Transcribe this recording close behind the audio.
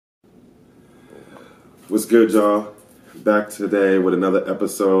What's good, y'all? Back today with another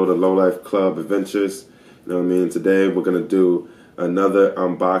episode of Lowlifeclub Adventures. You know what I mean? Today we're going to do another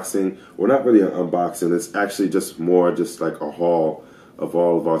unboxing. Well, not really an unboxing. It's actually just more just like a haul of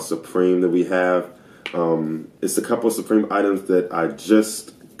all of our Supreme that we have. It's a couple of Supreme items that I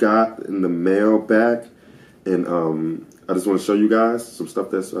just got in the mail back. And I just want to show you guys some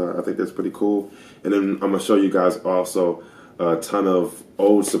stuff that's I think that's pretty cool. And then I'm going to show you guys also a ton of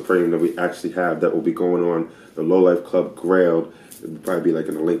old Supreme that we actually have that will be going on the Lowlifeclub Grailed. It'll probably be like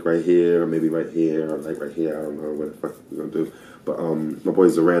in a link right here, or maybe right here, or like right here. I don't know what the fuck we're going to do. But my boy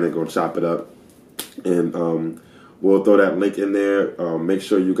Zoran is going to chop it up. And we'll throw that link in there. Make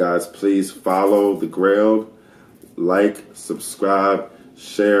sure you guys please follow the Grailed, like, subscribe,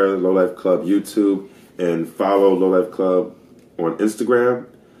 share Lowlifeclub YouTube, and follow Lowlifeclub on Instagram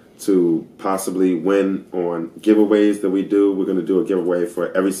to possibly win on giveaways that we do. We're going to do a giveaway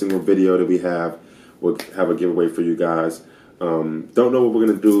for every single video that we have. We'll have a giveaway for you guys. Don't know what we're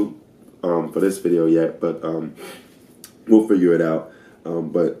going to do for this video yet, but we'll figure it out.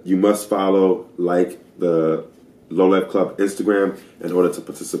 But you must follow, like, the Lowlifeclub Instagram in order to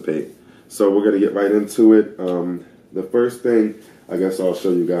participate. So we're going to get right into it. The first thing, I guess I'll show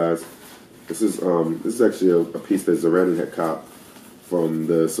you guys. This is actually a piece that Zoran had copped from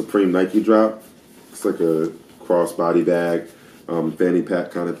the Supreme Nike drop. It's like a crossbody bag, fanny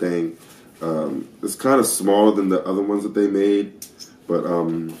pack kind of thing. It's kind of smaller than the other ones that they made, but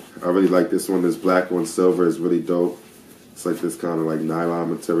I really like this one. This black one, silver, is really dope. It's like this kind of like nylon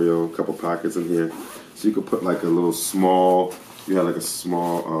material, a couple pockets in here. So you could put like a little small, you had like a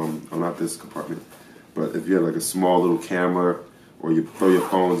small, oh, not this compartment, but if you had like a small little camera, or you throw your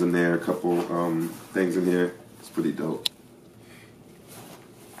phones in there, a couple things in here, it's pretty dope.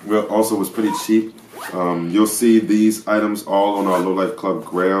 Well, also was pretty cheap. You'll see these items all on our Lowlifeclub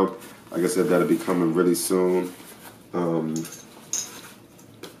Grailed. Like I said, that'll be coming really soon. Well,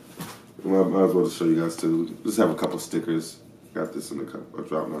 I might as well just show you guys too. Just have a couple stickers. Got this in a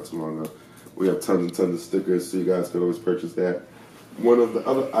drop not too long ago. We have tons and tons of stickers, so you guys can always purchase that. One of the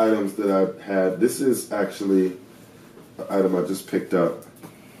other items that I had, this is actually an item I just picked up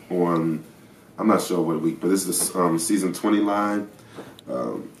on, I'm not sure what week, but this is the season 20 line.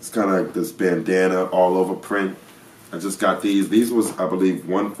 It's kind of like this bandana all over print. I just got these. These was, I believe,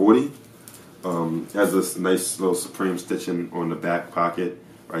 $140. Has this nice little Supreme stitching on the back pocket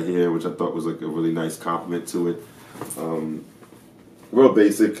right here, which I thought was like a really nice compliment to it. Real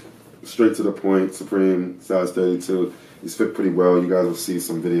basic, straight to the point. Supreme size 32. These fit pretty well. You guys will see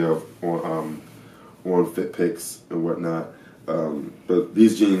some video on fit pics and whatnot. But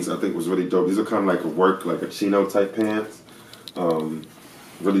these jeans I think was really dope. These are kind of like a work, like a chino type pants.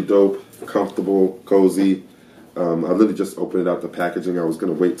 Really dope, comfortable, cozy. I literally just opened it out the packaging. I was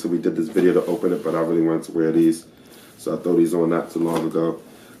going to wait till we did this video to open it, but I really wanted to wear these. So I threw these on not too long ago.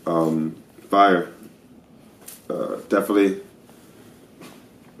 Fire. Definitely.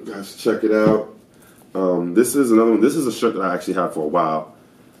 You guys check it out. This is another one. This is a shirt that I actually have for a while.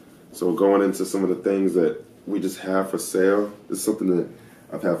 So we're going into some of the things that we just have for sale. It's something that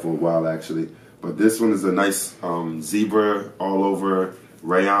I've had for a while actually. But this one is a nice zebra all over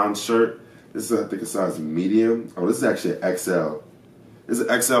rayon shirt. This is, I think, a size medium. Oh, this is actually an XL. This is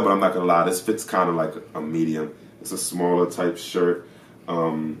an XL, but I'm not going to lie. This fits kind of like a medium. It's a smaller type shirt. But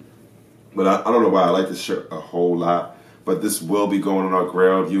I don't know why I like this shirt a whole lot. But this will be going on our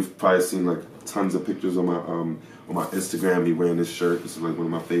Grailed. You've probably seen like tons of pictures on my Instagram me wearing this shirt. This is like one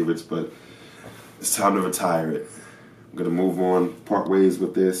of my favorites, but it's time to retire it. I'm going to move on, part ways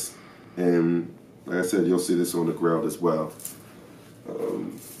with this. And like I said, you'll see this on the Grailed as well.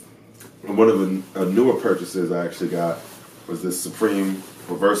 One of the newer purchases I actually got was this Supreme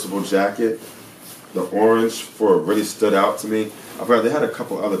reversible jacket. The orange really stood out to me. I forgot they had a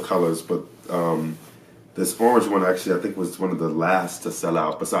couple other colors, but this orange one actually I think was one of the last to sell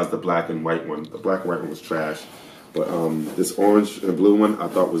out besides the black and white one. The black and white one was trash. But this orange and blue one I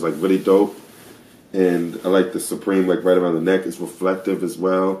thought was like really dope. And I like the Supreme like right around the neck. It's reflective as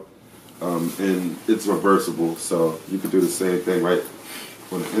well. And it's reversible, so you could do the same thing right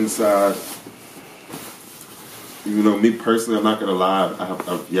on the inside. Even though me personally, I'm not gonna lie,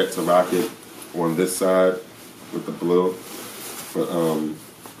 I've yet to rock it on this side with the blue. But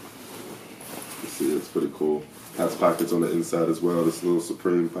let's see, it's pretty cool. Has pockets on the inside as well. This little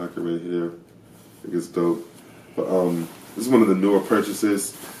Supreme pocket right here, I think it's dope. But this is one of the newer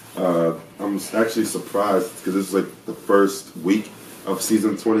purchases. I'm actually surprised because this is like the first week of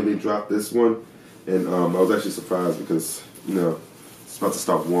season 20 they dropped this one, and I was actually surprised because, you know, it's about to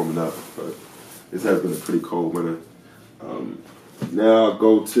start warming up, but this has been a pretty cold winter. Now I'll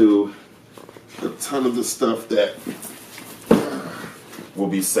go to a ton of the stuff that we'll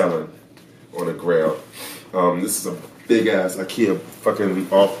be selling on the Grailed. This is a big ass IKEA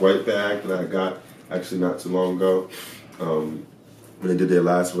fucking off-white bag that I got actually not too long ago when they did their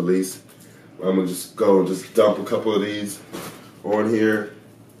last release. I'm gonna just go and just dump a couple of these on here.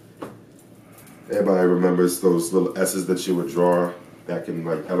 Everybody remembers those little S's that you would draw back in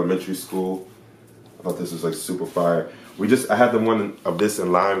like elementary school. I thought this was like super fire. I had the one of this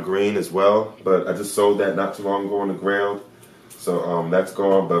in lime green as well, but I just sold that not too long ago on the Grailed. So that's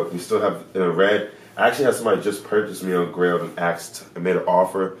gone, but we still have it in a red. I actually had somebody just purchase me on Grailed and made an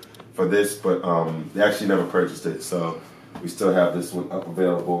offer for this, but they actually never purchased it, so we still have this one up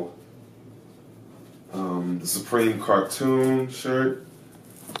available. The Supreme cartoon shirt.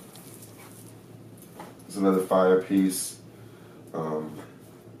 It's another fire piece.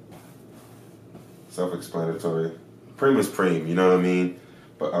 Self-explanatory. Preem is Preem, you know what I mean?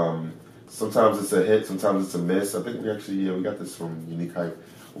 But sometimes it's a hit, sometimes it's a miss. I think we got this from Unique Hype.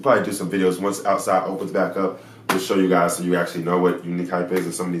 We'll probably do some videos once Outside opens back up. We'll show you guys so you actually know what Unique Hype is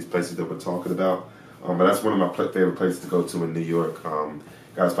and some of these places that we're talking about. But that's one of my favorite places to go to in New York.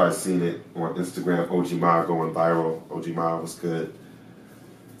 Guys probably seen it on Instagram. OG Ma going viral. OG Ma was good.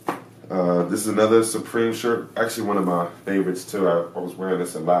 This is another Supreme shirt. Actually, one of my favorites too. I was wearing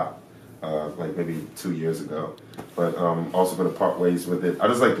this a lot, like maybe 2 years ago. But also going to part ways with it. I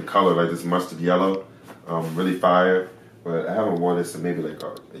just like the color, like this mustard yellow. Really fire. But I haven't worn this in maybe like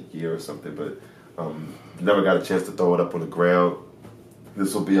a year or something. But never got a chance to throw it up on the Grailed.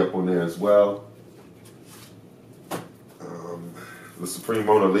 This will be up on there as well. The Supreme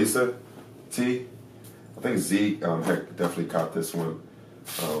Mona Lisa tee. I think Zeke definitely caught this one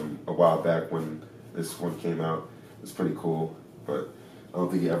a while back when this one came out. It's pretty cool, but I don't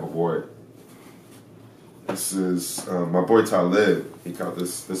think he ever wore it. This is my boy Talib. He caught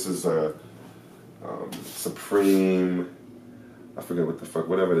this. This is a Supreme. I forget what the fuck,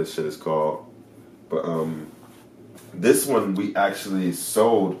 whatever this shit is called. But this one we actually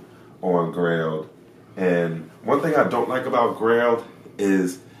sold on Grailed. And one thing I don't like about Grailed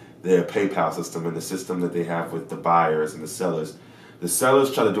is their PayPal system and the system that they have with the buyers and the sellers. The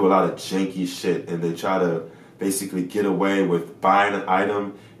sellers try to do a lot of janky shit, and they try to basically get away with buying an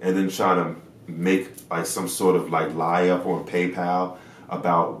item and then try to make like some sort of like lie up on PayPal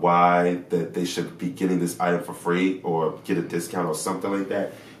about why that they should be getting this item for free or get a discount or something like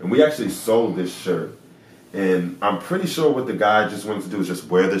that. And we actually sold this shirt, and I'm pretty sure what the guy just wanted to do was just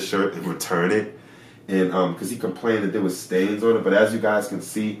wear the shirt and return it. And because he complained that there was stains on it, but as you guys can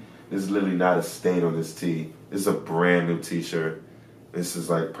see, there's literally not a stain on this tee. This is a brand new t-shirt. This is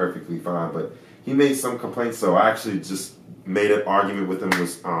like perfectly fine, but he made some complaints, so I actually just made an argument with him.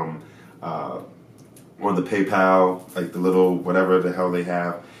 Was on the PayPal, like the little whatever the hell they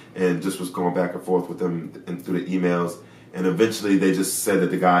have, and just was going back and forth with them and through the emails. And eventually they just said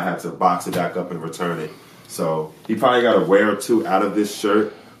that the guy had to box it back up and return it. So he probably got a wear or two out of this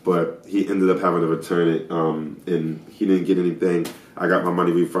shirt, but he ended up having to return it, and he didn't get anything. I got my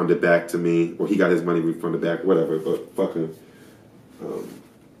money refunded back to me, or he got his money refunded back, whatever, but fuck him.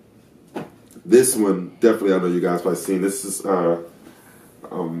 This one, definitely I know you guys probably seen. This is, I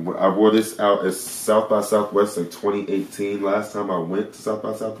wore this out at South by Southwest in 2018, last time I went to South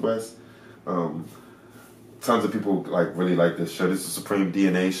by Southwest. Tons of people really like this shirt. It's a Supreme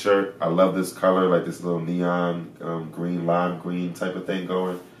DNA shirt. I love this color, like this little neon green, lime green type of thing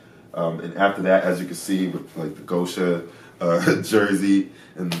going. And after that, as you can see, with like the Gosha jersey,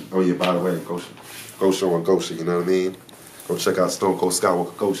 and oh yeah, by the way, Gosha on Gosha, you know what I mean? Go check out Stone Cold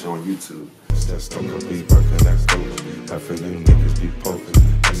Skywalker Gosha on YouTube. That's Stone Cold be working, that's dope. Half of you niggas be poking.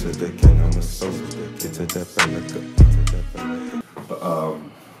 I said they can't, I'm a soldier. Get to that fella. But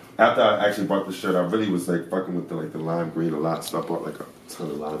after I actually bought the shirt, I really was like fucking with the lime green a lot, so I bought like a ton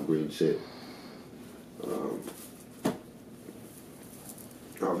of lime green shit.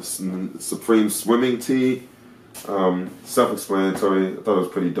 The Supreme swimming tee, self-explanatory. I thought it was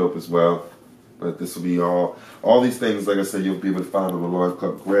pretty dope as well. But this will be all these things, like I said, you'll be able to find on the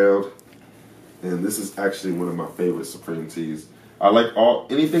Lowlifeclub Grailed. And this is actually one of my favorite Supreme tees. I like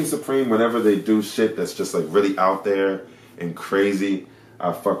anything Supreme whenever they do shit that's just like really out there and crazy.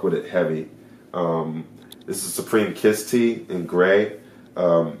 I fuck with it heavy. This is Supreme Kiss tee in gray.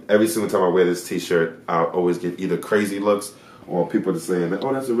 Every single time I wear this t-shirt, I always get either crazy looks or people just saying,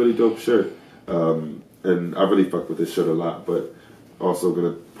 oh, that's a really dope shirt. And I really fuck with this shirt a lot, but also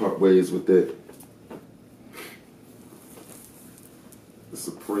gonna part ways with it. The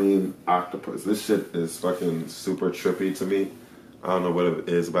Supreme Octopus. This shit is fucking super trippy to me. I don't know what it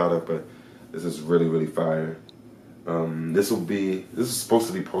is about it, but this is really, really fire. This is supposed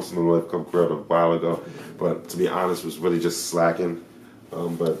to be posted on the Lowlifeclub Grailed a while ago, but to be honest, was really just slacking.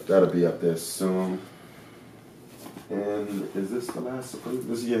 But that'll be up there soon. And is this the last Supreme?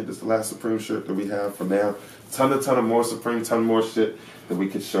 This is the last Supreme shirt that we have for now. Ton of more Supreme, ton more shit that we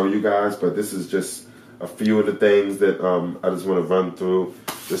could show you guys. But this is just a few of the things that I just want to run through,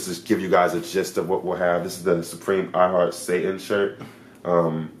 just to give you guys a gist of what we'll have. This is the Supreme I Heart Satan shirt.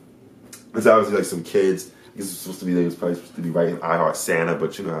 It's obviously like some kids. This is supposed to be, they was probably supposed to be writing I Heart Santa,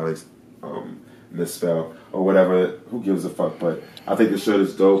 but you know how they misspell or whatever. Who gives a fuck? But I think the shirt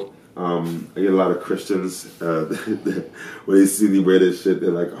is dope. I get a lot of Christians when they see me wear this shit,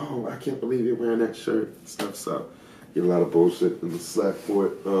 they're like, "Oh, I can't believe you're wearing that shirt," and stuff. So I get a lot of bullshit in the slack for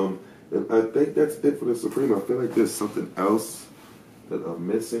it. And I think that's it for the Supreme. I feel like there's something else that I'm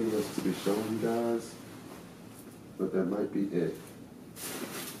missing that's to be shown you guys, but that might be it.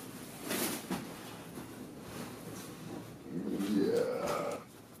 Yeah.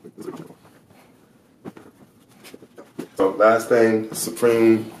 So last thing,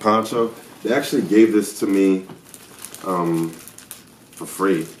 Supreme poncho. They actually gave this to me for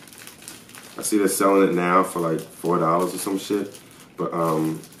free. I see they're selling it now for like $4 or some shit. But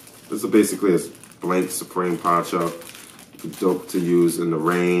this is basically a blank Supreme poncho. Dope to use in the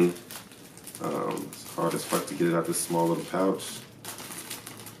rain. It's hard as fuck to get it out this small little pouch.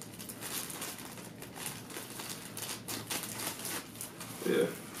 Yeah.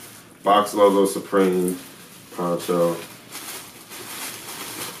 Box logo Supreme poncho.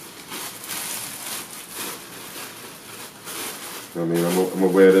 I mean, I'm gonna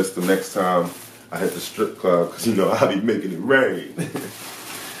wear this the next time I hit the strip club, because you know I'll be making it rain.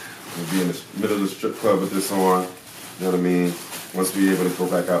 We'll be in the middle of the strip club with this on. You know what I mean? Once we're able to go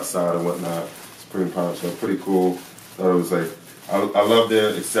back outside and whatnot. Supreme poncho, pretty cool. Thought it was like, I love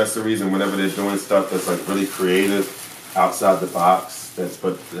their accessories, and whenever they're doing stuff that's like really creative outside the box, that's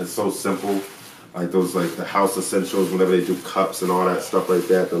so simple. Like those, like the house essentials, whenever they do cups and all that stuff like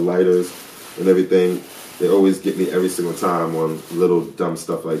that, the lighters and everything, they always get me every single time on little dumb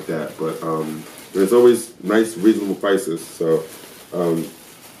stuff like that. But there's always nice, reasonable prices. So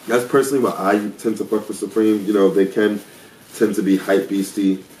that's personally what I tend to fuck with Supreme. You know, they can tend to be hype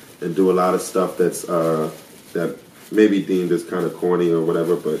beastie and do a lot of stuff that's that may be deemed as kind of corny or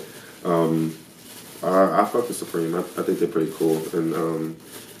whatever. But I fuck with Supreme. I think they're pretty cool. And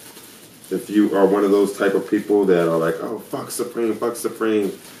if you are one of those type of people that are like, "Oh, fuck Supreme,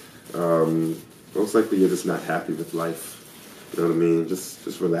 most likely you're just not happy with life." You know what I mean?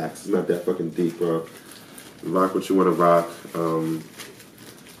 Just relax. It's not that fucking deep, bro. Rock what you want to rock.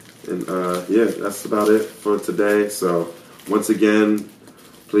 Yeah, that's about it for today. So once again,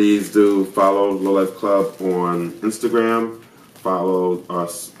 please do follow Lowlifeclub on Instagram. Follow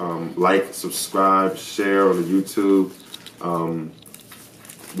us, like, subscribe, share on the YouTube.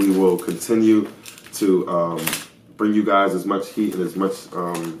 We will continue to bring you guys as much heat and as much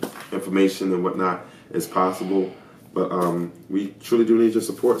information and whatnot as possible. But we truly do need your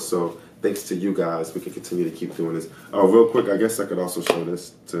support. So thanks to you guys, we can continue to keep doing this. Oh, real quick, I guess I could also show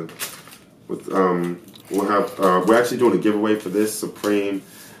this too. With we're actually doing a giveaway for this Supreme,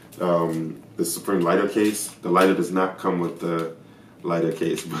 the Supreme lighter case. The lighter does not come with the lighter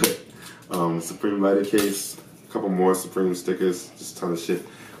case, but Supreme lighter case. A couple more Supreme stickers, just a ton of shit.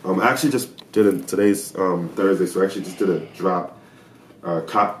 I actually just did today's Thursday, so I actually just did a drop,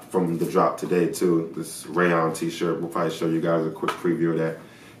 cop from the drop today too. This rayon t-shirt, we'll probably show you guys a quick preview of that.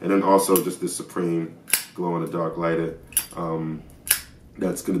 And then also just this Supreme glow in the dark lighter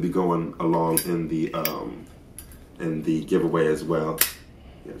that's going to be going along in the giveaway as well.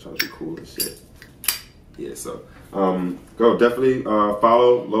 Yeah, trying to be cool and shit. Yeah, so go definitely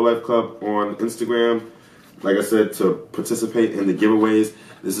follow Lowlifeclub on Instagram. Like I said, to participate in the giveaways,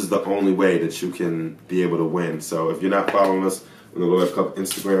 this is the only way that you can be able to win. So if you're not following us on the Lowlifeclub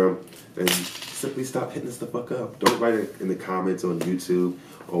Instagram, then simply stop hitting us the fuck up. Don't write it in the comments on YouTube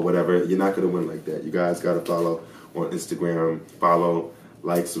or whatever. You're not going to win like that. You guys got to follow on Instagram. Follow,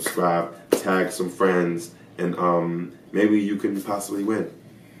 like, subscribe, tag some friends, and maybe you can possibly win.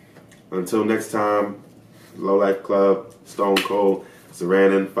 Until next time, Lowlifeclub, Stone Cold,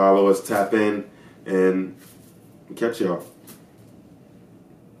 Saranin, follow us, tap in, and catch y'all.